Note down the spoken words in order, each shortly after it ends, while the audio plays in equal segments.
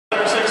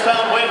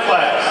6-pound weight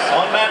class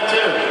on mat 2.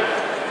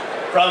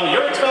 From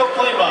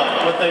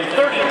Claymont with a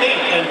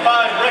 38-5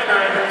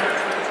 record,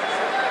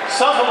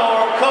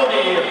 sophomore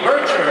Cody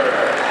Burcher.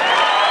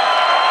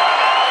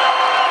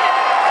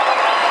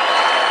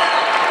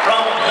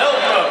 From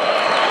Bellbrook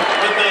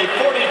with a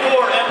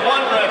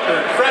 44-1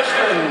 record,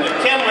 freshman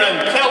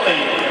Kelly.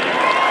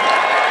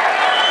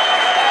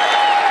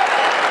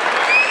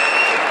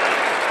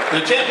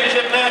 The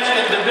championship match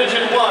in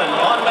Division 1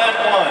 on mat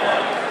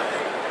 1.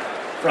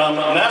 From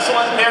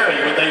Massillon Perry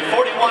with a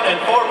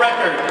 41-4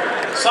 record,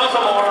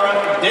 sophomore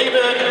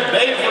David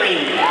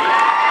Bayfree.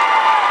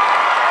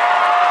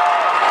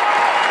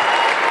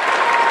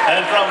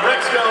 And from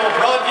Rexville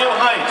Broadview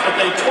Heights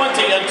with a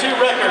 20-2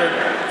 record,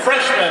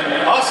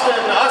 freshman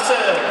Austin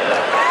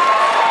Assed.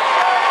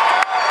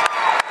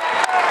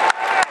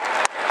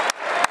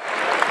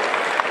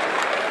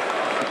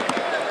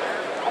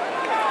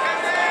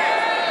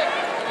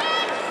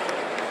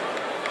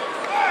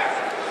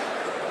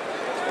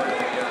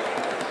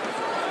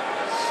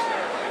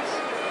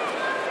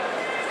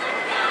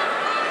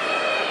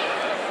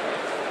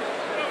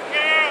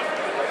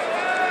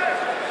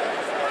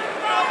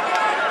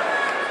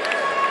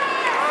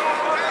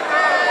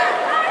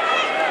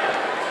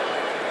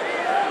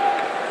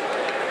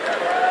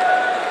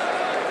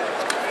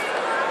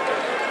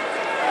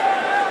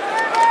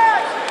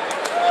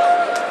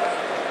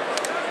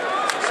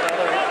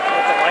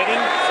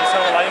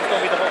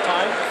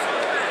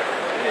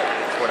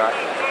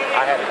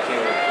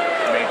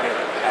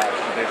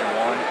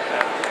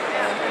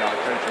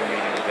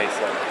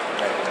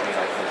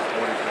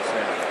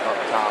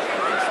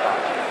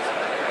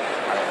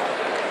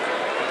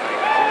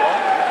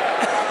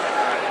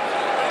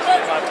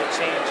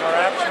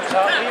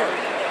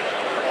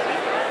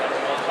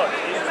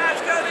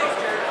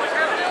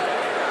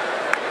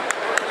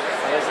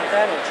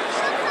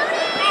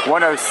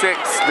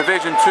 106,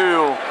 Division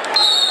 2.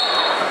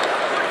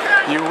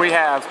 We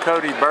have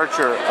Cody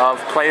Burcher of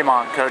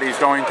Claymont. Cody's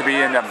going to be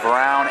in the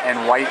brown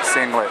and white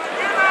singlet.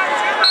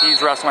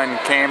 He's wrestling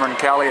Cameron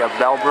Kelly of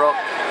Bellbrook.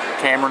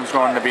 Cameron's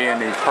going to be in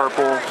the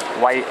purple,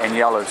 white, and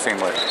yellow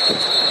singlet.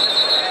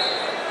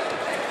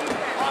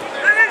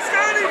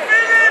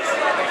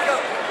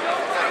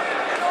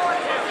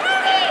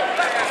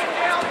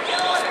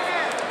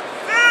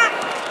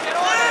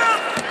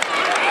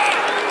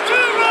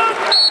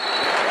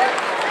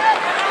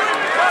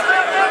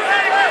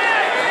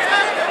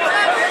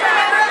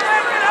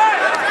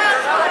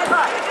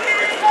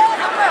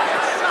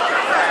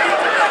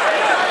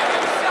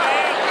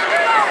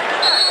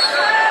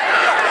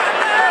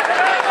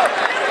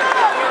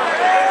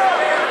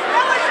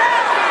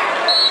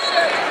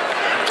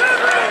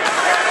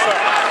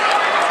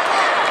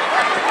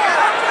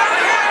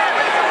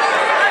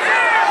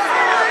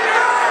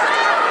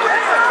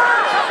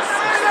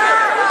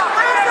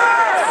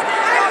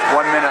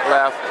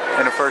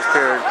 In the first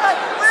period,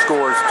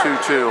 scores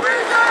 2-2.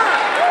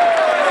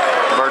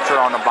 Burcher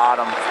on the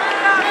bottom,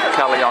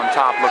 Kelly on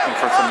top looking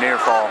for some near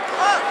fall.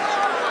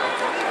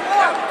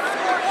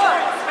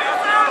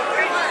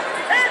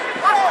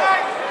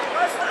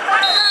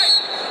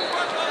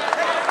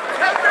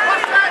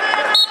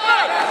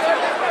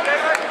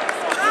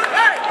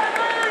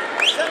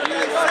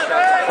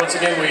 Once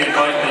again, we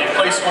invite the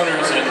place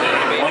winners in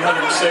the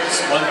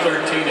 106,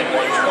 113, and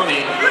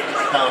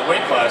 120-pound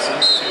weight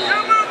classes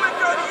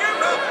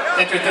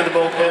to enter through the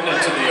bullpen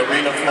into the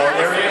arena floor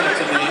area,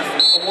 into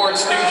the award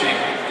staging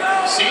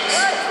seats.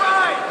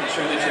 Be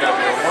sure that you have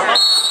your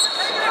warm-ups.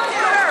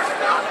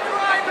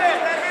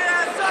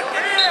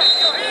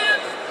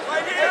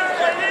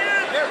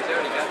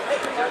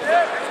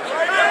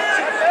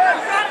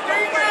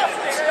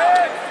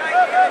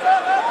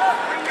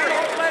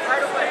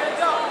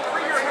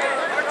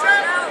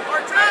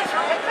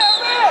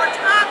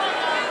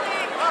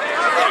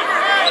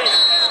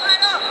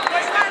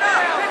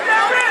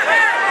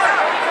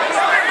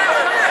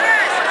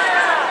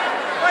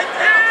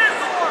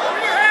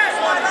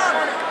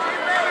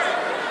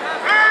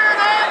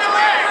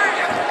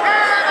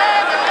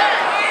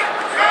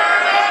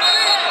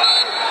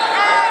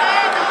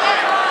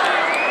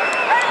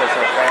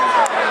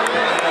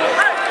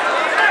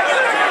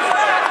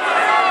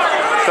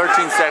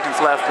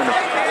 Seconds left in the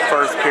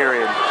first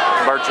period.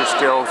 Burcher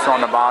still on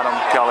the bottom.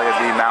 Kelly will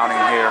be mounting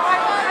here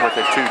with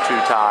a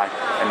 2-2 tie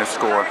in the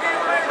score.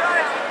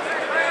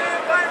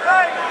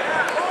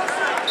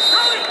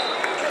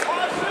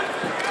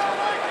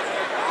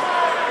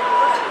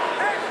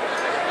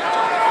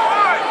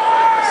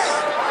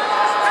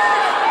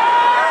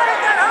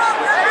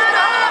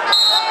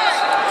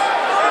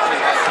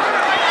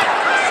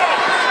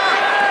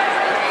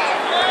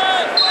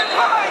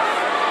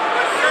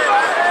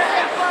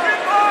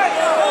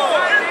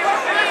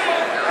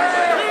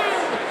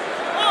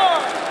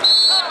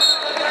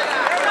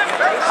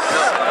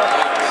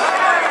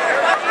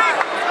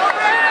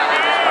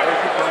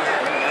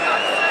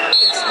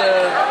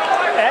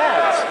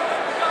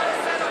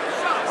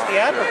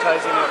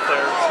 Advertising up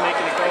there, it's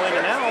making it go in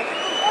and out.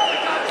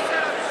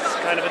 It's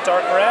kind of a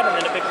dark red, and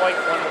then a big white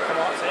one will come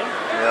off in.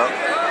 Yep.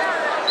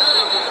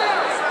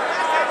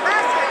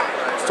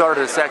 Start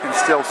of the second,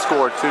 still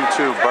score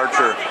 2-2.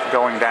 Burcher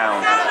going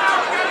down.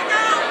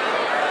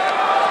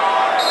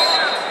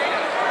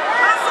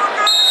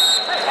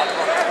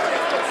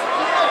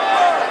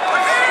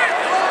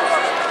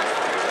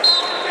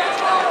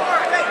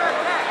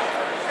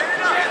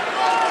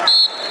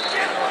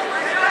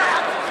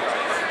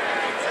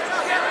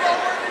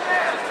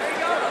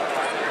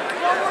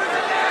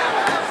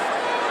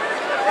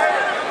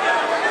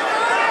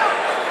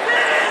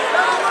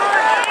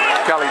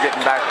 Kelly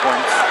getting back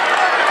points.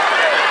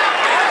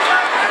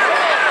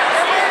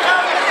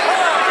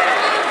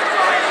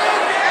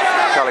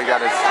 Kelly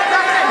got his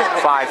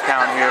 5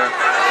 count here.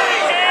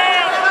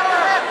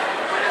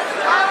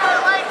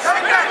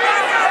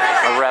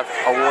 A ref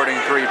awarding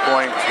 3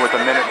 points with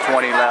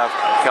 1:20 left.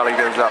 Kelly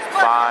goes up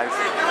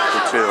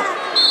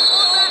 5-2.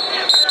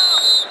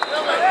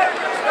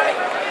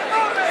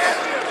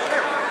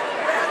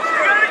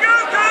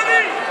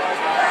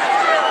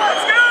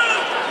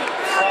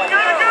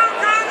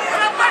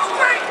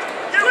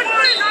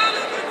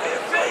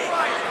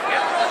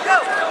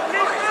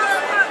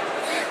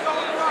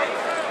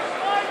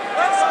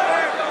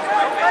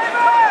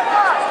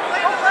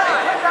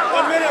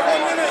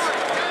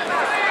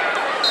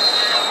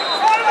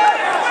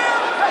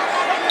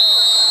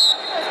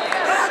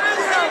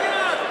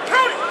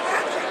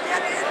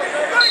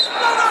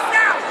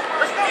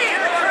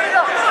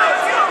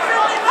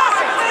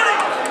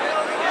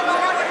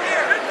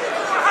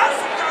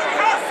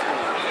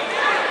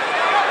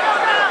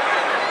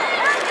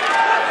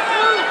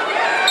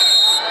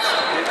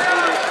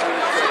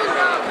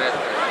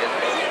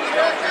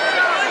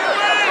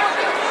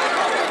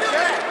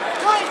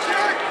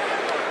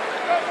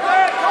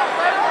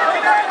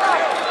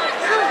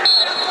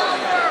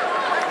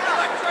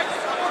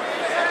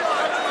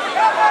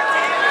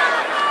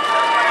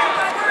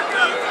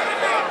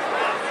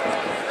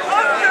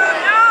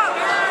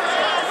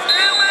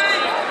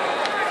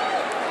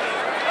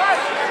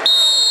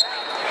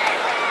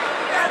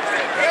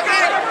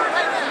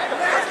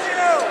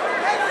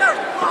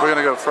 We're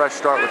going to go fresh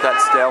start with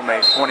that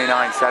stalemate. 29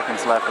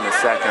 seconds left in the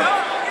second.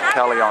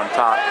 Kelly on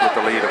top with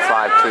the lead of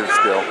 5-2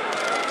 still.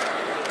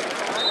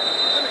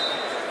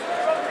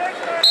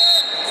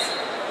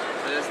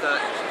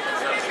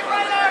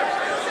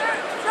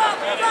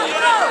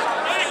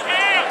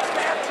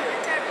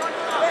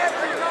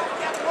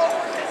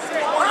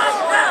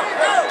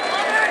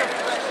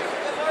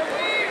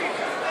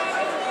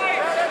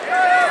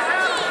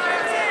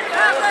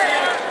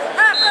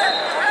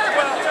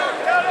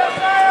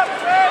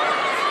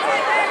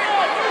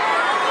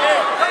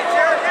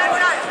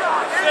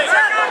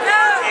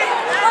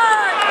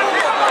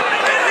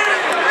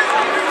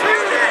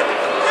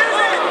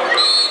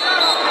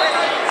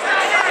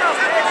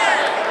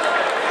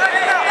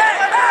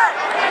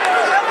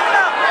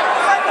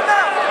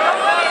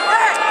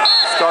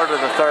 Start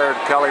of the third,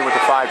 Kelly with the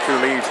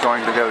 5-2 lead is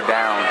going to go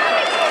down.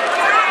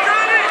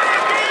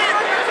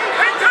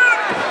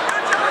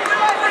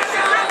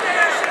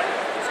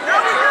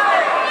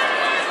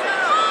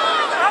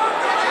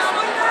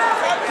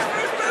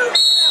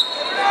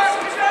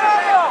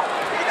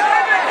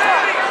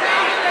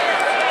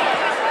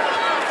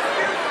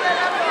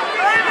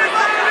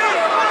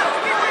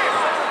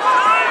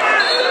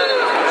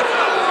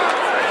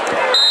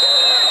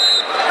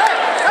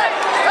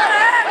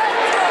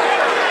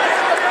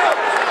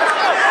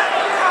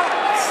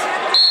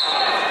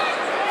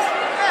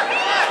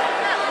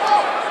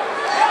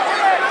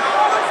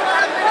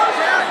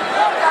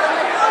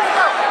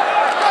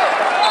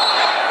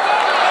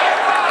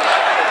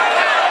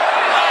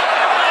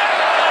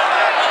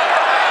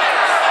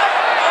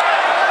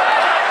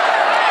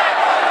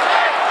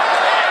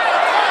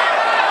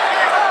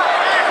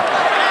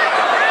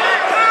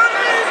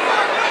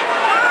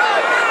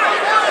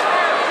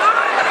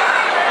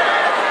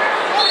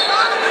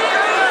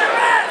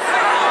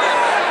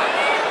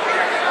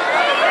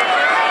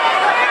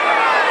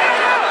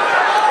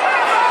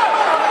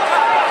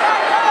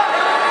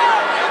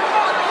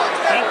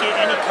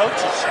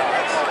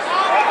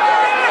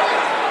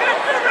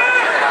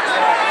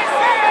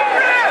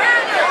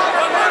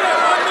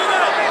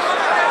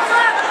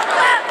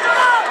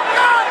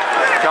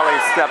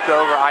 Stepped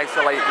over,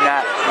 isolating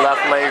that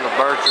left leg of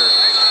Burcher.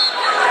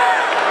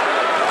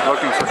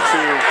 Looking for 2.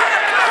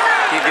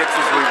 He gets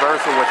his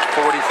reversal with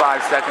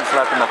 45 seconds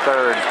left in the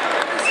third.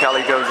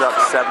 Kelly goes up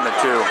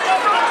 7-2.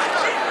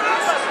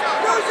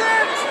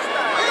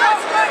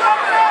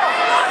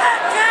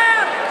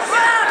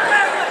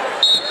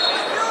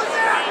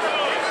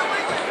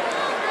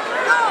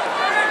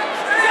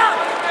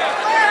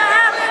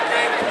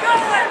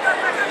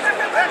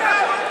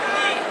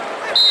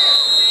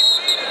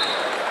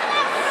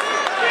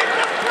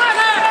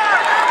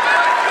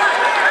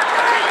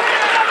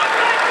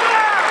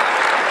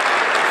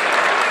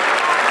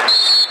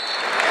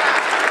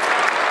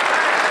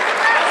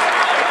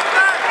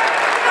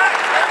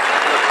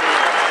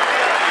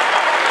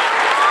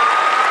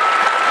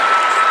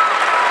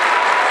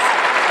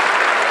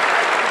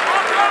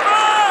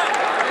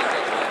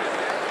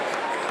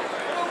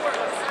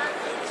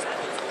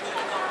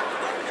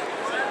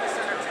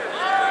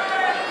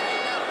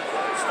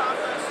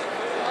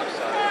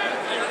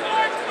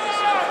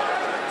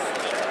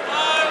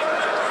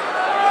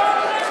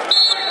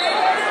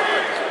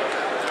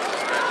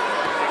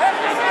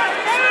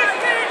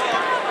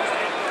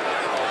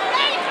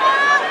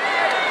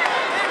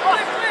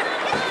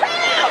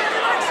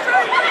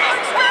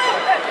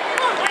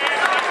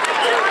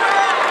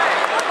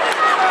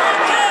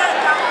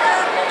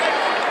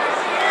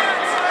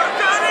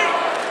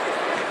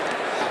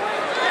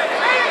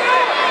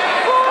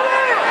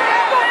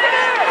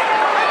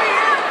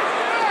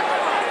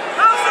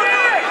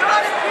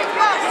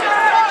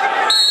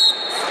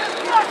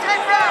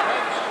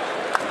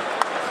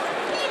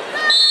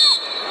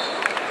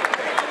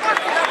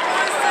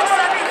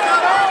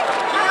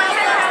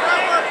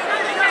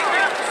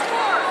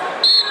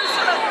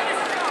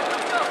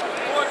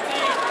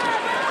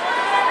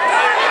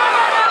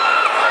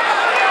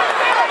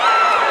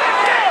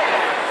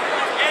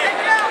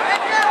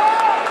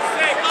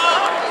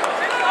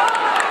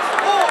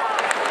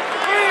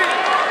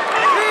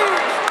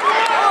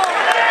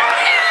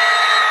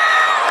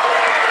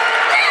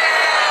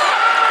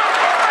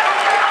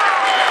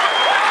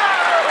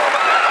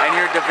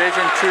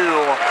 Division II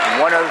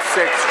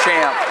 106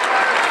 champ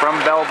from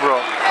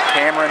Bellbrook,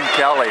 Cameron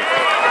Kelly.